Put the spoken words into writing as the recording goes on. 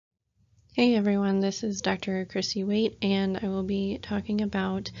Hey everyone, this is Dr. Chrissy Waite, and I will be talking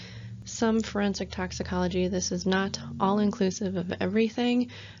about some forensic toxicology. This is not all-inclusive of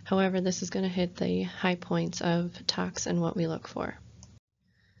everything. However, this is going to hit the high points of tox and what we look for.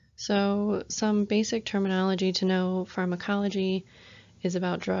 So, some basic terminology to know: pharmacology is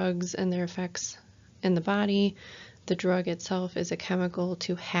about drugs and their effects in the body. The drug itself is a chemical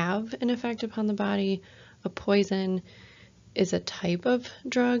to have an effect upon the body. A poison is a type of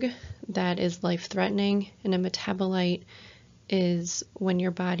drug that is life-threatening, and a metabolite is when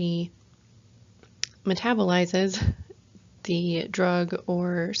your body metabolizes the drug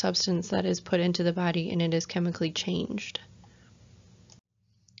or substance that is put into the body and it is chemically changed.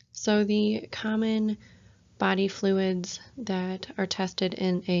 So the common body fluids that are tested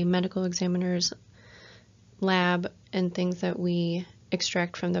in a medical examiner's lab and things that we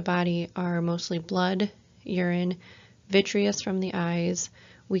extract from the body are mostly blood, urine, vitreous from the eyes.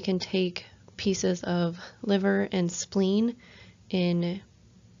 We can take pieces of liver and spleen in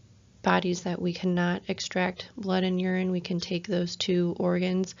bodies that we cannot extract blood and urine. We can take those two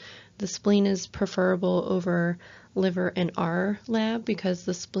organs. The spleen is preferable over liver in our lab because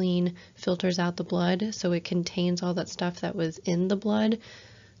the spleen filters out the blood, so it contains all that stuff that was in the blood.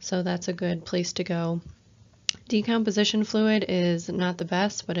 So that's a good place to go. Decomposition fluid is not the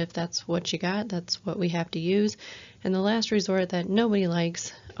best, but if that's what you got, that's what we have to use. And the last resort that nobody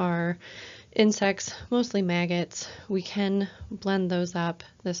likes are insects, mostly maggots. We can blend those up.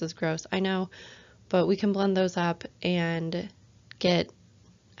 This is gross, I know, but we can blend those up and get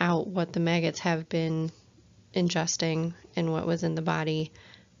out what the maggots have been ingesting and what was in the body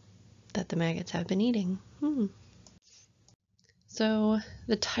that the maggots have been eating. So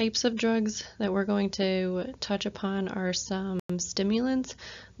the types of drugs that we're going to touch upon are some stimulants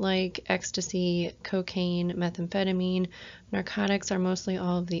like ecstasy, cocaine, methamphetamine. Narcotics are mostly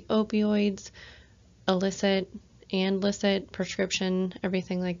all of the opioids, illicit and licit, prescription,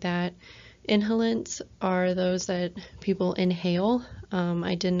 everything like that. Inhalants are those that people inhale.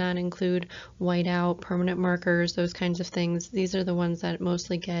 I did not include whiteout, permanent markers, those kinds of things. These are the ones that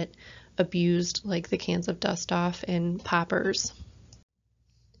mostly get abused, like the cans of dust off and poppers.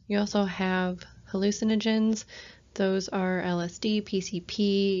 You also have hallucinogens. Those are LSD,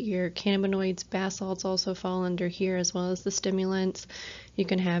 PCP, your cannabinoids, bath salts also fall under here, as well as the stimulants. You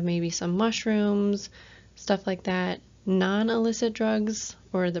can have maybe some mushrooms, stuff like that. Non-illicit drugs,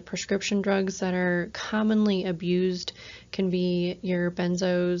 or the prescription drugs that are commonly abused, can be your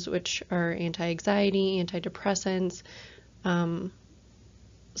benzos, which are anti-anxiety, antidepressants.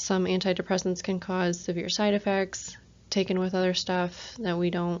 Some antidepressants can cause severe side effects taken with other stuff that we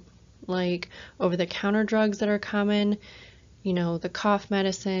don't like. Over-the-counter drugs that are common, you know, the cough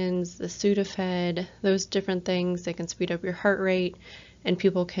medicines, the Sudafed, those different things, they can speed up your heart rate, and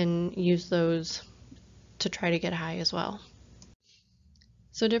people can use those to try to get high as well.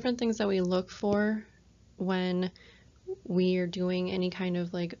 So different things that we look for when we are doing any kind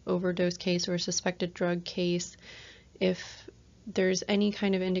of like overdose case or suspected drug case. If there's any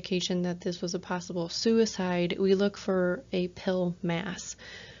kind of indication that this was a possible suicide, we look for a pill mass.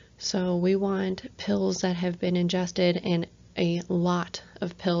 So we want pills that have been ingested and a lot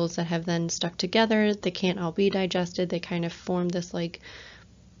of pills that have then stuck together. They can't all be digested. They kind of form this like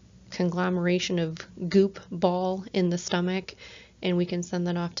conglomeration of goop ball in the stomach, and we can send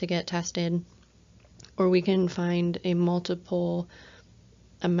that off to get tested. Or we can find a multiple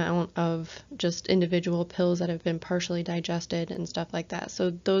amount of just individual pills that have been partially digested and stuff like that. So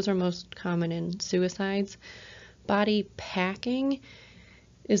those are most common in suicides. Body packing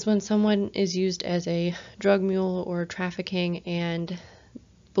is when someone is used as a drug mule or trafficking, and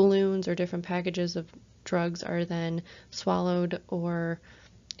balloons or different packages of drugs are then swallowed or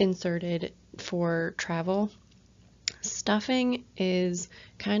inserted for travel. Stuffing is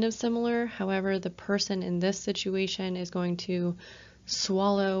kind of similar. However, the person in this situation is going to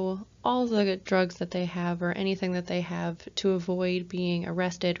swallow all the drugs that they have or anything that they have to avoid being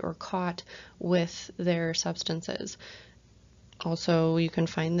arrested or caught with their substances. Also, you can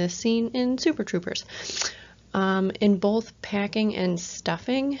find this scene in Super Troopers. In both packing and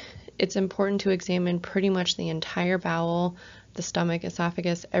stuffing, it's important to examine pretty much the entire bowel, the stomach,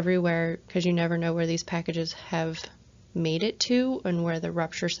 esophagus, everywhere, because you never know where these packages have made it to and where the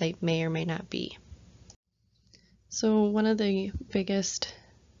rupture site may or may not be. So one of the biggest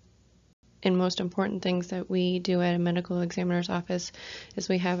and most important things that we do at a medical examiner's office is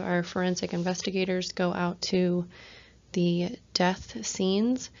we have our forensic investigators go out to the death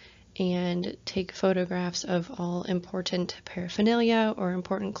scenes and take photographs of all important paraphernalia or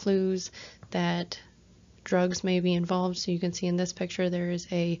important clues that drugs may be involved. So you can see in this picture there is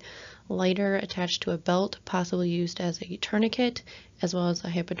a lighter attached to a belt, possibly used as a tourniquet, as well as a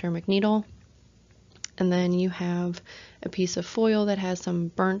hypodermic needle. And then you have a piece of foil that has some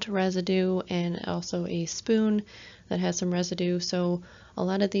burnt residue, and also a spoon that has some residue. So a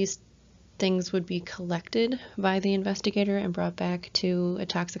lot of these things would be collected by the investigator and brought back to a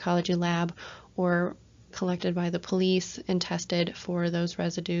toxicology lab, or collected by the police and tested for those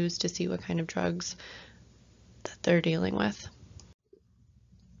residues to see what kind of drugs that they're dealing with.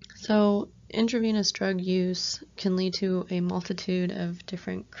 So intravenous drug use can lead to a multitude of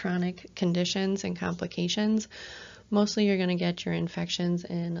different chronic conditions and complications. Mostly you're going to get your infections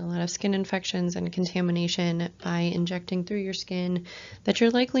and a lot of skin infections and contamination by injecting through your skin that you're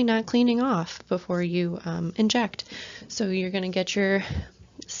likely not cleaning off before you inject. So you're going to get your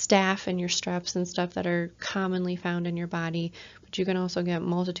staph and your streps and stuff that are commonly found in your body, but you can also get a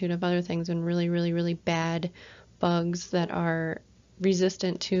multitude of other things and really bad bugs that are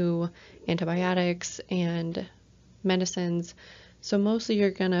resistant to antibiotics and medicines. So mostly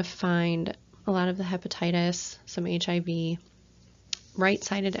you're going to find a lot of the hepatitis, some HIV,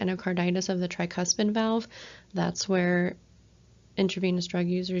 right-sided endocarditis of the tricuspid valve. That's where intravenous drug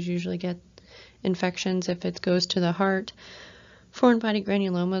users usually get infections if it goes to the heart. Foreign body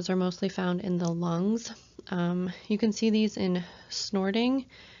granulomas are mostly found in the lungs. You can see these in snorting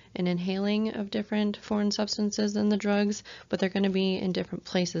and inhaling of different foreign substances in the drugs, but they're going to be in different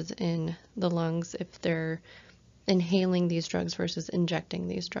places in the lungs if they're inhaling these drugs versus injecting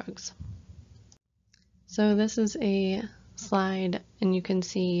these drugs. So this is a slide, and you can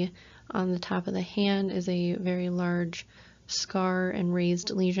see on the top of the hand is a very large scar and raised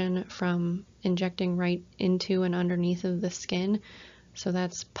lesion from injecting right into and underneath of the skin. So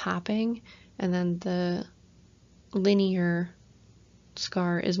that's popping, and then the linear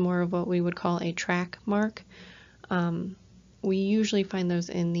scar is more of what we would call a track mark. We usually find those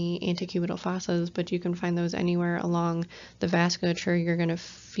in the antecubital fossas, but you can find those anywhere along the vasculature. You're going to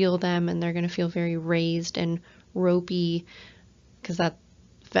feel them, and they're going to feel very raised and ropey because that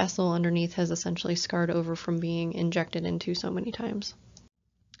vessel underneath has essentially scarred over from being injected into so many times.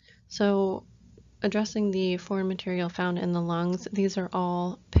 So addressing the foreign material found in the lungs, these are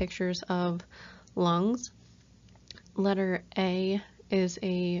all pictures of lungs. Letter A is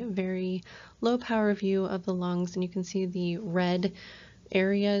a very low power view of the lungs, and you can see the red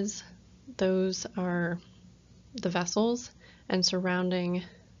areas. Those are the vessels, and surrounding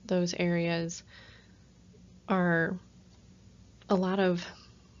those areas are a lot of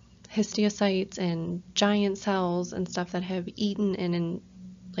histiocytes and giant cells and stuff that have eaten and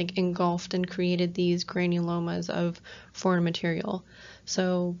engulfed and created these granulomas of foreign material.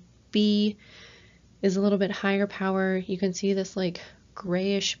 So B is a little bit higher power. You can see this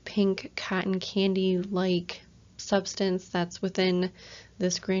grayish pink cotton candy like substance that's within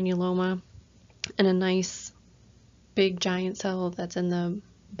this granuloma, and a nice big giant cell that's in the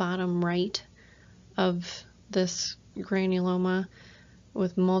bottom right of this granuloma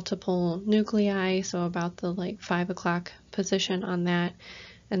with multiple nuclei, so about the 5 o'clock position on that.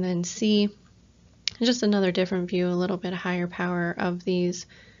 And then C, just another different view, a little bit higher power of these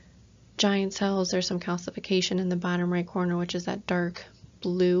giant cells. There's some calcification in the bottom right corner, which is that dark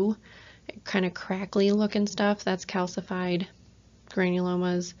blue, kind of crackly looking stuff. That's calcified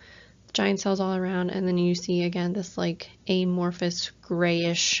granulomas, giant cells all around, and then you see again this amorphous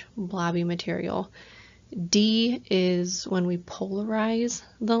grayish blobby material. D is when we polarize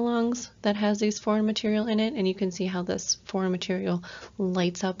the lungs that has these foreign material in it, and you can see how this foreign material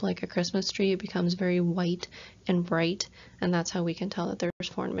lights up like a Christmas tree. It becomes very white and bright, and that's how we can tell that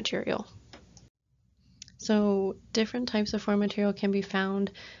there's foreign material. So different types of foreign material can be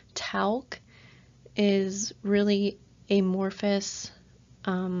found. Talc is really amorphous,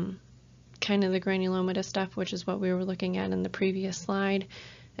 kind of the granulomatous stuff, which is what we were looking at in the previous slide.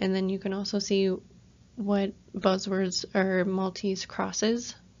 And then you can also see what buzzwords are Maltese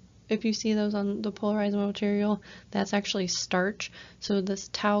crosses. If you see those on the polarized material, that's actually starch. So this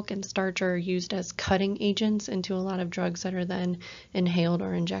talc and starch are used as cutting agents into a lot of drugs that are then inhaled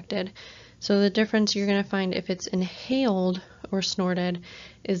or injected. So the difference you're going to find if it's inhaled or snorted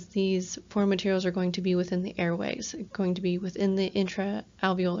is these foreign materials are going to be within the airways, going to be within the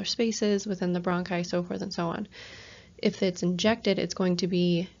intra-alveolar spaces, within the bronchi, so forth and so on. If it's injected, it's going to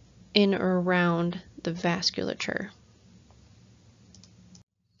be in or around the vasculature.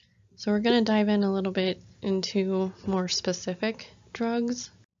 So we're going to dive in a little bit into more specific drugs.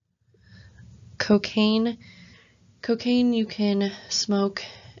 Cocaine. Cocaine you can smoke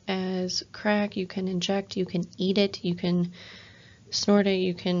as crack, you can inject, you can eat it, you can snort it,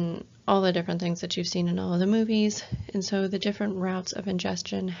 you can all the different things that you've seen in all of the movies. And so the different routes of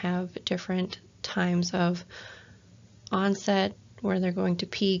ingestion have different times of onset, where they're going to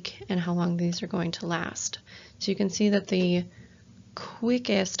peak, and how long these are going to last. So you can see that the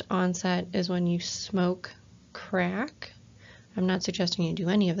quickest onset is when you smoke crack. I'm not suggesting you do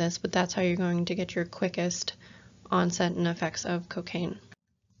any of this, but that's how you're going to get your quickest onset and effects of cocaine.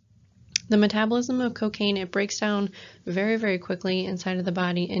 The metabolism of cocaine, it breaks down very, very quickly inside of the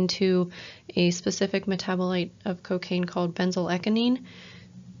body into a specific metabolite of cocaine called benzylecgonine.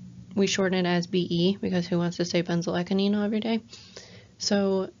 We shorten it as BE because who wants to say benzylecgonine every day?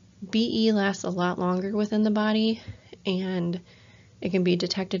 So BE lasts a lot longer within the body, and it can be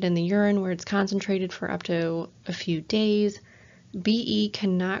detected in the urine where it's concentrated for up to a few days. BE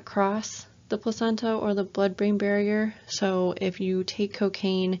cannot cross the placenta or the blood-brain barrier, so if you take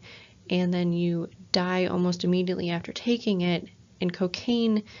cocaine and then you die almost immediately after taking it, and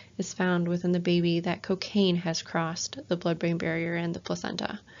cocaine is found within the baby, that cocaine has crossed the blood-brain barrier and the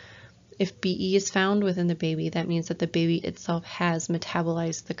placenta. If BE is found within the baby, that means that the baby itself has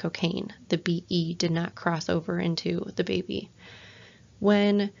metabolized the cocaine. The BE did not cross over into the baby.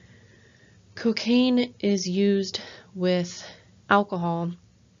 When cocaine is used with alcohol,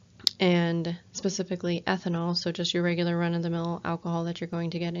 and specifically ethanol, so just your regular run-of-the-mill alcohol that you're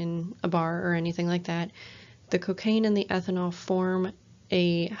going to get in a bar or anything like that, the cocaine and the ethanol form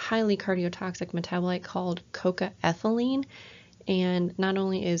a highly cardiotoxic metabolite called cocaethylene. And not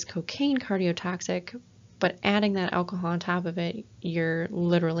only is cocaine cardiotoxic, but adding that alcohol on top of it, you're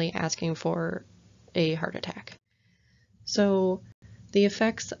literally asking for a heart attack. So the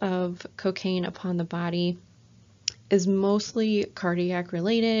effects of cocaine upon the body is mostly cardiac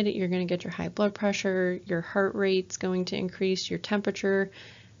related. You're going to get your high blood pressure, your heart rate's going to increase, your temperature.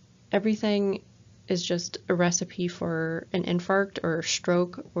 Everything is just a recipe for an infarct or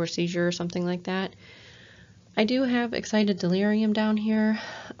stroke or seizure or something like that. I do have excited delirium down here.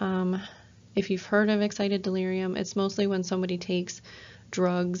 If you've heard of excited delirium, it's mostly when somebody takes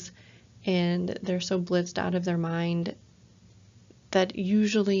drugs and they're so blitzed out of their mind that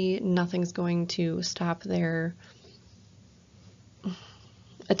usually nothing's going to stop their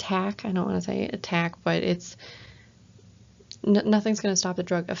attack. I don't want to say attack, but it's nothing's going to stop the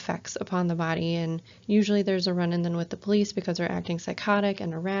drug effects upon the body, and usually there's a run-in then with the police because they're acting psychotic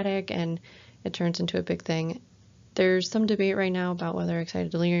and erratic, and it turns into a big thing. There's some debate right now about whether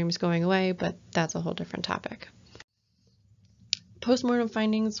excited delirium is going away, but that's a whole different topic. Postmortem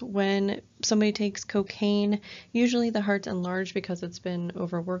findings: when somebody takes cocaine, usually the heart's enlarged because it's been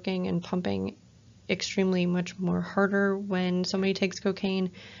overworking and pumping extremely much more harder. When somebody takes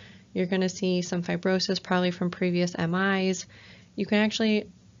cocaine, you're going to see some fibrosis, probably from previous MIs. You can actually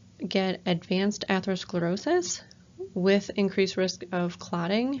get advanced atherosclerosis with increased risk of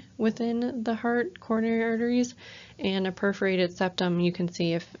clotting within the heart coronary arteries, and a perforated septum. You can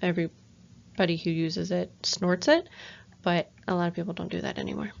see if everybody who uses it snorts it, but a lot of people don't do that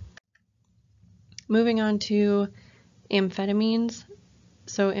anymore. Moving on to amphetamines.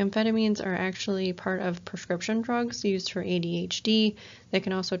 So amphetamines are actually part of prescription drugs used for ADHD. They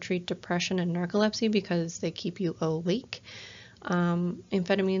can also treat depression and narcolepsy because they keep you awake.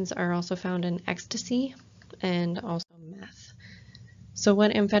 Amphetamines are also found in ecstasy and also meth. So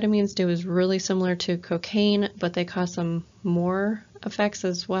what amphetamines do is really similar to cocaine, but they cause some more effects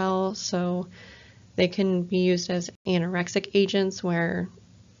as well. So they can be used as anorexic agents where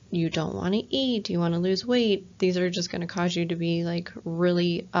you don't want to eat, you want to lose weight. These are just going to cause you to be like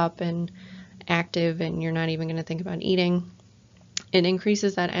really up and active, and you're not even going to think about eating. It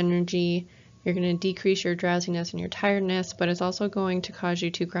increases that energy. You're going to decrease your drowsiness and your tiredness, but it's also going to cause you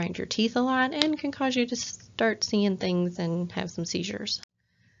to grind your teeth a lot and can cause you to start seeing things and have some seizures.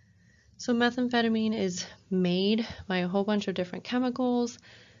 So methamphetamine is made by a whole bunch of different chemicals.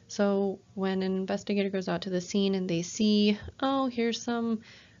 So when an investigator goes out to the scene and they see, oh, here's some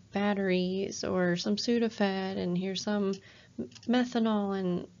batteries or some Sudafed, and here's some methanol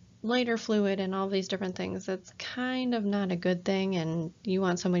and lighter fluid and all these different things, that's kind of not a good thing, and you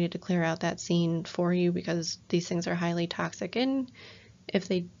want somebody to clear out that scene for you because these things are highly toxic, and if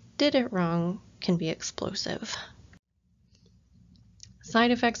they did it wrong, can be explosive.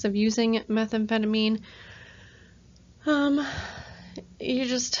 Side effects of using methamphetamine: you're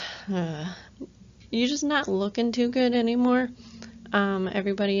just not looking too good anymore.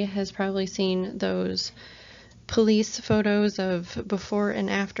 Everybody has probably seen those police photos of before and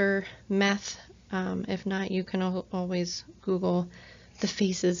after meth. If not, you can always Google the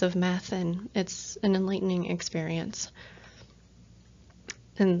faces of meth, and it's an enlightening experience.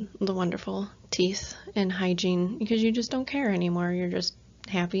 And the wonderful teeth and hygiene, because you just don't care anymore. You're just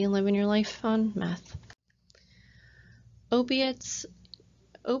happy and living your life on meth. Opiates.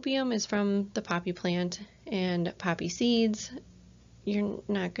 Opium is from the poppy plant and poppy seeds. You're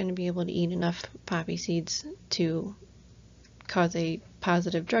not going to be able to eat enough poppy seeds to cause a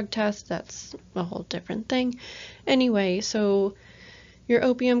positive drug test. That's a whole different thing. Anyway, so your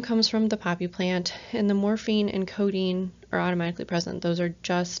opium comes from the poppy plant, and the morphine and codeine are automatically present. Those are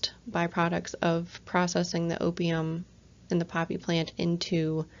just byproducts of processing the opium in the poppy plant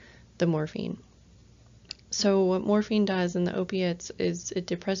into the morphine. So what morphine does in the opiates is it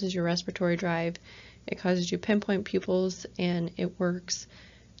depresses your respiratory drive, it causes you pinpoint pupils, and it works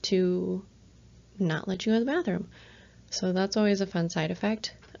to not let you in the bathroom. So that's always a fun side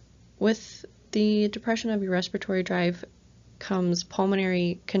effect. With the depression of your respiratory drive comes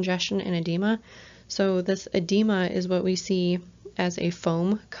pulmonary congestion and edema. So this edema is what we see as a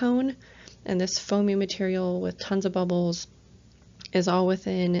foam cone, and this foamy material with tons of bubbles is all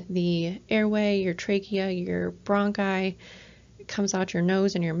within the airway, your trachea, your bronchi. It comes out your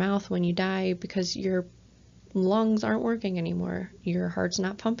nose and your mouth when you die because your lungs aren't working anymore. Your heart's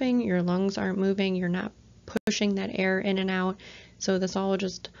not pumping, your lungs aren't moving, you're not pushing that air in and out. So this all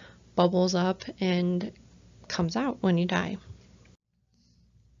just bubbles up and comes out when you die.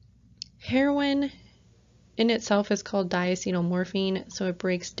 Heroin in itself is called diacetylmorphine, so it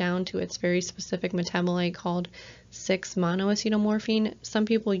breaks down to its very specific metabolite called 6-monoacetylmorphine. Some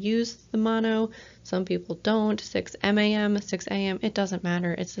people use the mono, some people don't. 6-MAM, 6-AM, it doesn't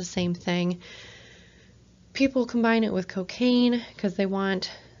matter. It's the same thing. People combine it with cocaine because they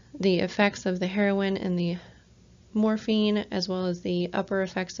want the effects of the heroin and the morphine as well as the upper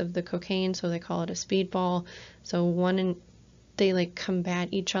effects of the cocaine, so they call it a speedball. So they like combat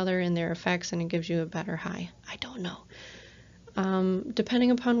each other in their effects and it gives you a better high. I don't know.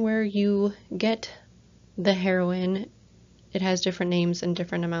 Depending upon where you get the heroin, it has different names and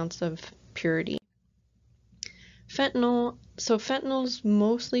different amounts of purity. Fentanyl. So fentanyl's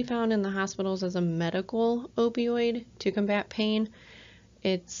mostly found in the hospitals as a medical opioid to combat pain.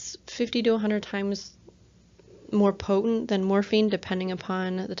 It's 50 to 100 times more potent than morphine depending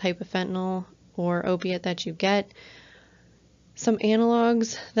upon the type of fentanyl or opiate that you get. Some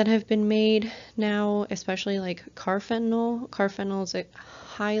analogs that have been made now, especially like carfentanil. Carfentanil is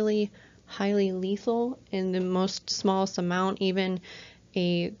highly lethal in the most smallest amount. Even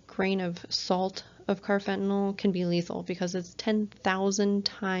a grain of salt of carfentanil can be lethal because it's 10,000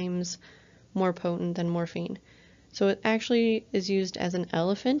 times more potent than morphine. So it actually is used as an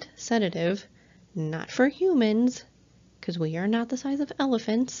elephant sedative, not for humans, because we are not the size of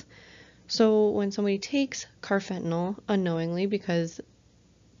elephants. So when somebody takes carfentanil unknowingly because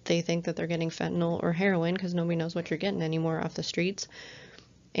they think that they're getting fentanyl or heroin because nobody knows what you're getting anymore off the streets,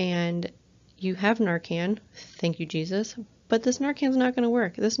 and you have Narcan, thank you Jesus, but this Narcan is not going to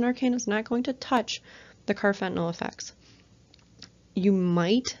work. This Narcan is not going to touch the carfentanil effects. You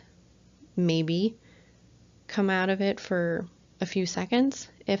might, maybe, come out of it for a few seconds,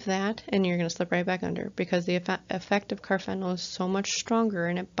 if that, and you're going to slip right back under because the effect of carfentanil is so much stronger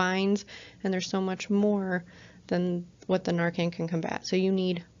and it binds and there's so much more than what the Narcan can combat. So you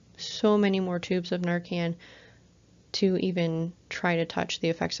need so many more tubes of Narcan to even try to touch the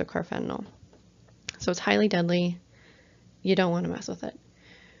effects of carfentanil. So it's highly deadly. You don't want to mess with it.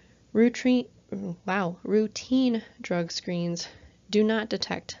 Routine drug screens do not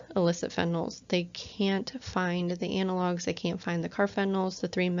detect illicit fentanyls. They can't find the analogs, they can't find the carfentanils, the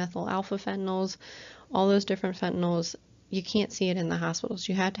 3-methyl alpha fentanyls, all those different fentanyls. You can't see it in the hospitals.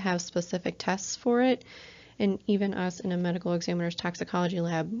 You have to have specific tests for it, and even us in a medical examiner's toxicology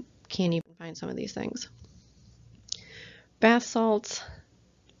lab can't even find some of these things. Bath salts.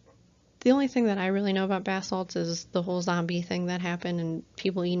 The only thing that I really know about bath salts is the whole zombie thing that happened and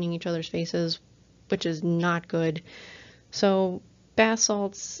people eating each other's faces, which is not good. So bath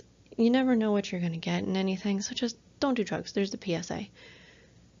salts, you never know what you're going to get in anything, so just don't do drugs. There's the PSA.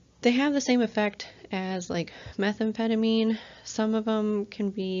 They have the same effect as like methamphetamine. Some of them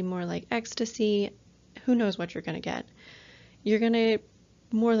can be more like ecstasy. Who knows what you're going to get? You're going to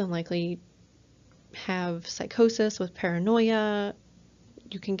more than likely have psychosis with paranoia.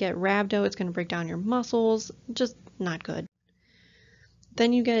 You can get rhabdo. It's going to break down your muscles. Just not good.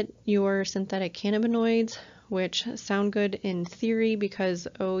 Then you get your synthetic cannabinoids, which sound good in theory because,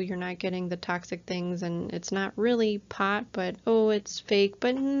 oh, you're not getting the toxic things and it's not really pot, but oh, it's fake,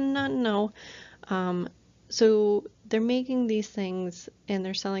 but no. So they're making these things and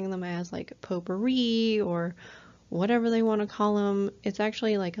they're selling them as like potpourri or whatever they want to call them. It's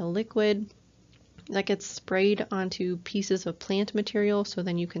actually like a liquid that gets sprayed onto pieces of plant material so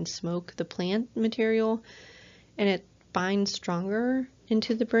then you can smoke the plant material and it binds stronger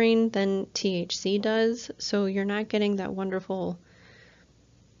into the brain than THC does, so you're not getting that wonderful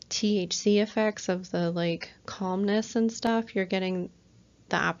THC effects of the like calmness and stuff. You're getting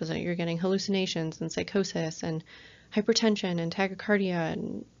the opposite. You're getting hallucinations and psychosis and hypertension and tachycardia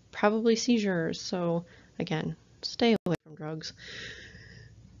and probably seizures. So again, stay away from drugs.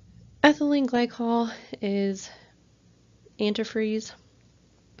 Ethylene glycol is antifreeze.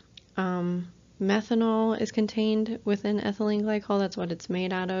 Methanol is contained within ethylene glycol. That's what it's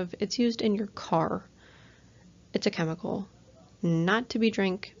made out of. It's used in your car. It's a chemical, not to be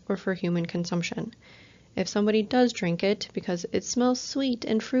drank or for human consumption. If somebody does drink it because it smells sweet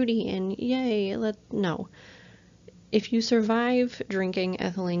and fruity and yay, no. If you survive drinking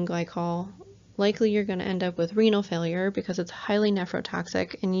ethylene glycol, likely you're going to end up with renal failure because it's highly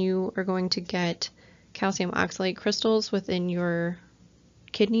nephrotoxic, and you are going to get calcium oxalate crystals within your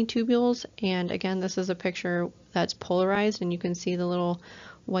kidney tubules. And again, this is a picture that's polarized, and you can see the little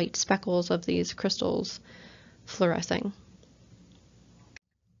white speckles of these crystals fluorescing.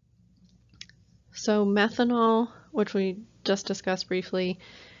 So methanol, which we just discussed briefly,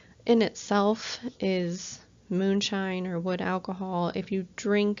 in itself is moonshine or wood alcohol. If you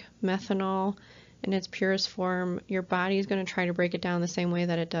drink methanol in its purest form, your body is going to try to break it down the same way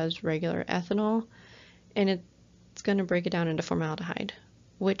that it does regular ethanol, and it's going to break it down into formaldehyde,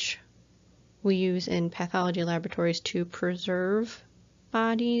 which we use in pathology laboratories to preserve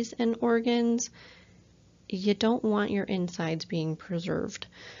bodies and organs. You don't want your insides being preserved.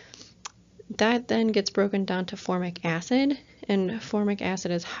 That then gets broken down to formic acid, and formic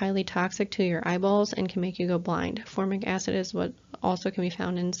acid is highly toxic to your eyeballs and can make you go blind. Formic acid is what also can be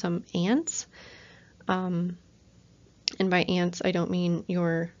found in some ants. And by ants, I don't mean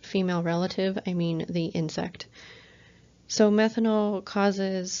your female relative, I mean the insect. So methanol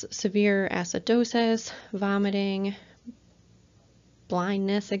causes severe acidosis, vomiting,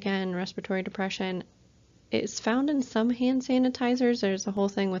 blindness again, respiratory depression. It's found in some hand sanitizers. There's a whole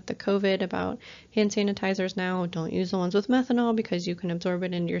thing with the COVID about hand sanitizers now. Don't use the ones with methanol because you can absorb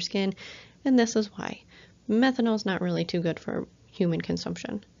it into your skin. And this is why. Methanol is not really too good for human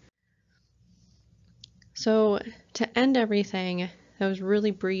consumption. So to end everything, that was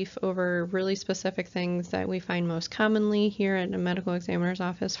really brief over really specific things that we find most commonly here at a medical examiner's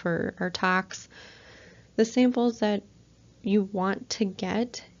office for our tox. The samples that you want to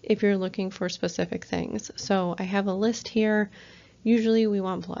get if you're looking for specific things. So I have a list here. Usually we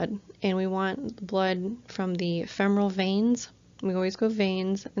want blood, and we want blood from the femoral veins. We always go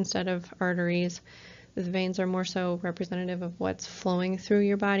veins instead of arteries. The veins are more so representative of what's flowing through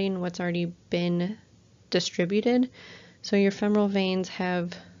your body and what's already been distributed. So your femoral veins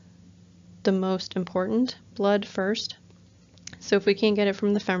have the most important blood first. So if we can't get it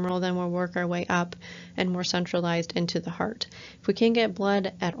from the femoral, then we'll work our way up and more centralized into the heart. If we can't get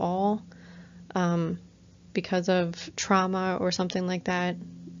blood at all because of trauma or something like that,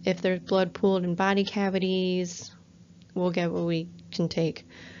 if there's blood pooled in body cavities, we'll get what we can take.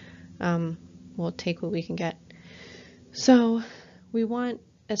 We'll take what we can get. So we want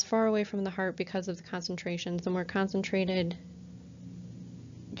as far away from the heart because of the concentrations. The more concentrated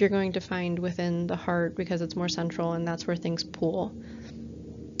you're going to find within the heart because it's more central, and that's where things pool.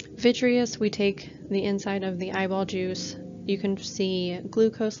 Vitreous, we take the inside of the eyeball juice. You can see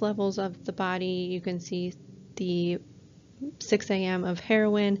glucose levels of the body. You can see the 6 a.m. of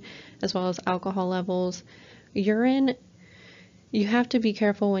heroin, as well as alcohol levels. Urine, you have to be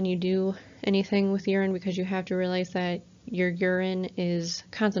careful when you do anything with urine because you have to realize that your urine is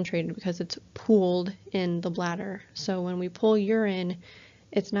concentrated because it's pooled in the bladder. So when we pull urine,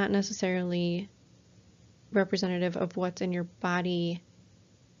 it's not necessarily representative of what's in your body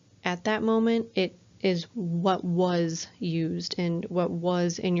at that moment. It is what was used and what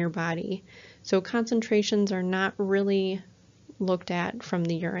was in your body. So concentrations are not really looked at from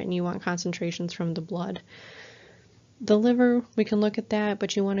the urine. You want concentrations from the blood. The liver, we can look at that,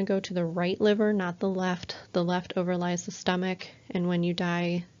 but you want to go to the right liver, not the left. The left overlies the stomach, and when you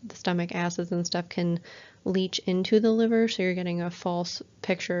die, the stomach acids and stuff can leach into the liver, so you're getting a false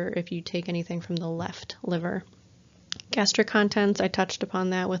picture if you take anything from the left liver. Gastric contents, I touched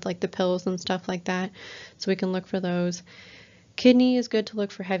upon that with like the pills and stuff like that, so we can look for those. Kidney is good to look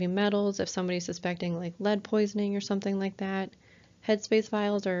for heavy metals if somebody's suspecting like lead poisoning or something like that. Headspace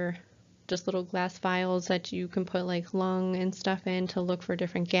vials are just little glass vials that you can put like lung and stuff in to look for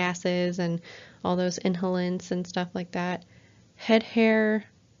different gases and all those inhalants and stuff like that. Head hair,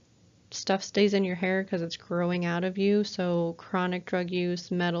 stuff stays in your hair because it's growing out of you, so chronic drug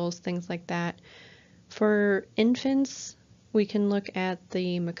use, metals, things like that. For infants, we can look at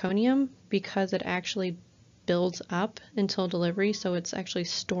the meconium because it actually builds up until delivery, so it's actually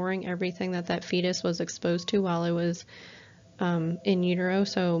storing everything that that fetus was exposed to while it was in utero.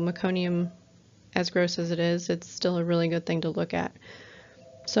 So meconium, as gross as it is, it's still a really good thing to look at.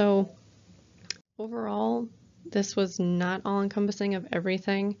 So overall, this was not all-encompassing of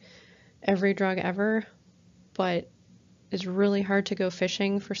everything, every drug ever, but it's really hard to go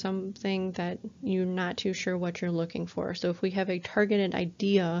fishing for something that you're not too sure what you're looking for. So if we have a targeted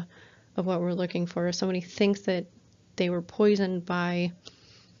idea of what we're looking for, if somebody thinks that they were poisoned by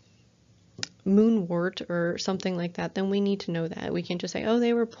moonwort or something like that, then we need to know that. We can't just say, oh,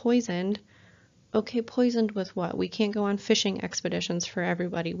 they were poisoned. Okay, poisoned with what? We can't go on fishing expeditions for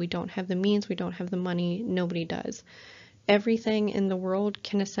everybody. We don't have the means, we don't have the money, nobody does. Everything in the world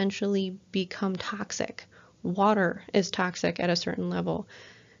can essentially become toxic. Water is toxic at a certain level.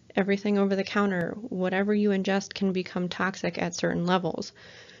 Everything over the counter, whatever you ingest can become toxic at certain levels.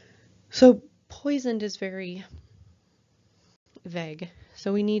 So poisoned is very vague.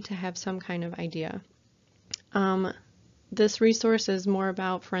 So we need to have some kind of idea. This resource is more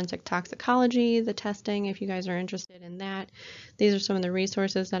about forensic toxicology, the testing, if you guys are interested in that. These are some of the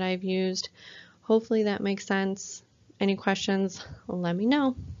resources that I've used. Hopefully that makes sense. Any questions, let me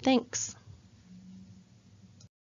know. Thanks.